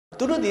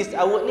To do this,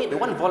 I would need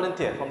one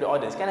volunteer from the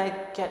audience. Can I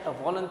get a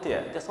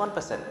volunteer? Just one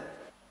person.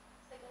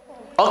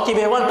 Okay,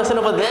 we have one person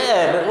over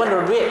there.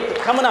 Wait,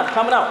 come on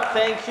up.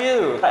 Thank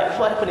you. Right,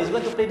 what happens is we're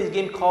going to play this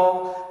game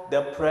called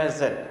the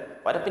present.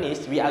 What happens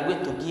is we are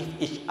going to give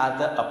each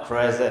other a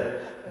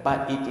present,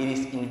 but it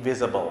is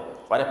invisible.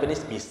 What happens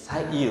is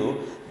beside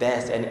you,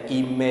 there's an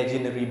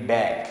imaginary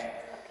bag.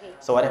 Okay.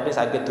 So what happens is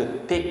I'm going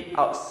to take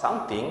out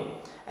something,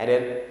 and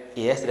then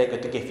yes, they're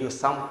going to give you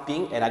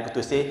something, and I'm going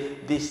to say,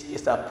 this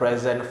is a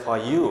present for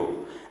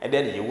you. And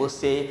then you will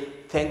say,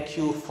 thank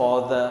you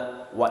for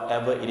the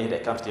whatever it is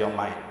that comes to your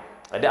mind.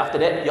 And then after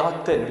that, your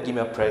turn to give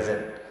me a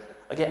present.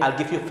 Okay, I'll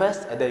give you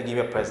first, and then give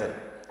you a present.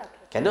 Okay.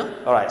 Can do?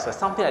 Alright, so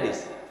something like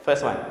this.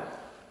 First one.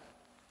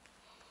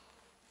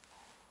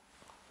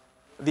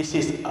 This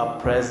is a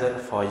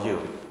present for you.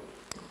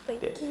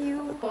 Thank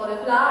you for the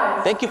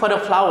flowers. Thank you for the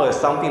flowers,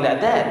 something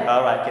like that.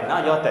 Alright, okay,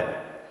 now your turn.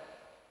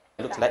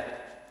 It looks like.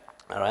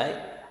 Alright.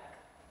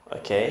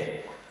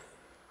 Okay.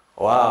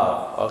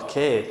 Wow,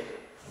 okay.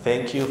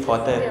 Thank you for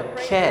the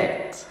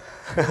cat.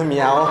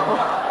 Meow.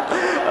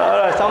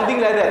 Alright, something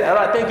like that.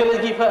 Alright, thank you.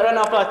 Let's give her a round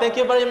of applause. Thank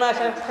you very much.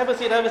 Have a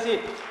seat,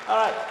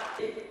 Alright.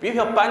 With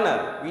your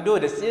partner, we do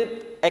the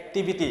same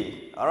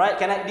activity. Alright,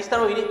 this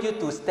time we need you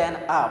to stand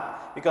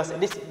up because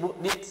this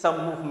needs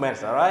some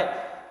movements. Alright.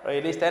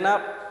 Ready, stand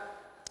up.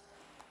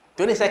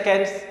 20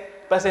 seconds.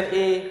 Person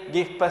A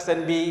give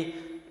person B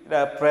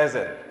the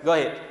present. Go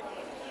ahead.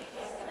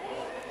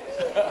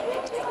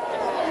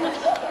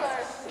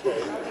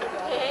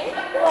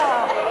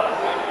 Wow.